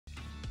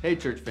Hey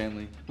church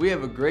family, we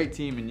have a great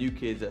team in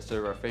UKIDS that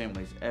serve our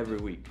families every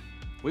week.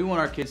 We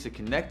want our kids to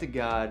connect to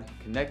God,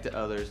 connect to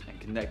others, and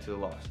connect to the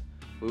lost.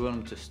 We want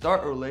them to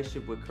start a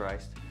relationship with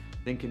Christ,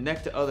 then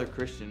connect to other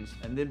Christians,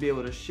 and then be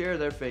able to share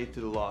their faith to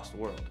the lost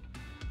world.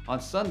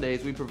 On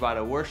Sundays, we provide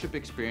a worship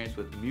experience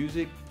with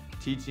music,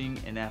 teaching,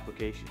 and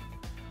application.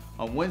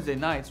 On Wednesday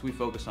nights, we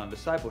focus on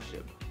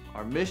discipleship.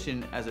 Our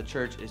mission as a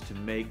church is to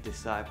make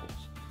disciples.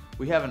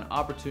 We have an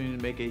opportunity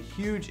to make a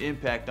huge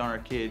impact on our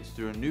kids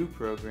through a new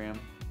program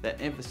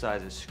that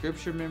emphasizes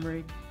scripture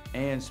memory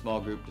and small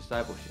group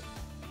discipleship.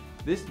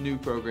 This new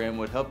program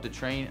would help to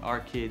train our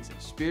kids in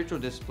spiritual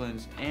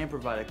disciplines and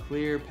provide a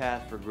clear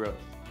path for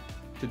growth.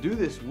 To do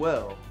this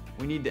well,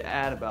 we need to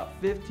add about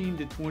 15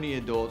 to 20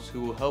 adults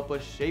who will help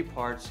us shape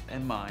hearts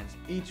and minds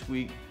each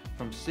week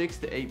from 6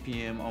 to 8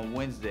 p.m. on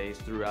Wednesdays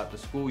throughout the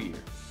school year.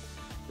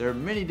 There are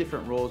many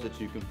different roles that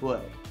you can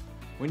play.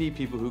 We need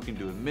people who can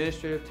do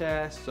administrative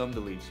tasks, some to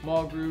lead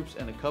small groups,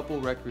 and a couple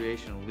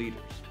recreational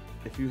leaders.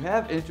 If you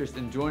have interest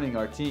in joining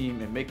our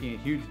team and making a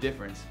huge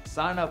difference,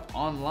 sign up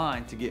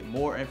online to get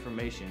more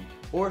information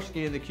or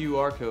scan the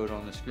QR code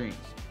on the screens.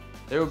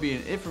 There will be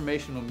an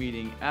informational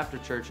meeting after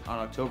church on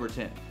October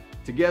 10th.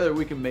 Together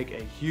we can make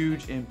a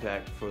huge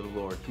impact for the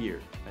Lord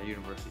here at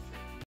University Church.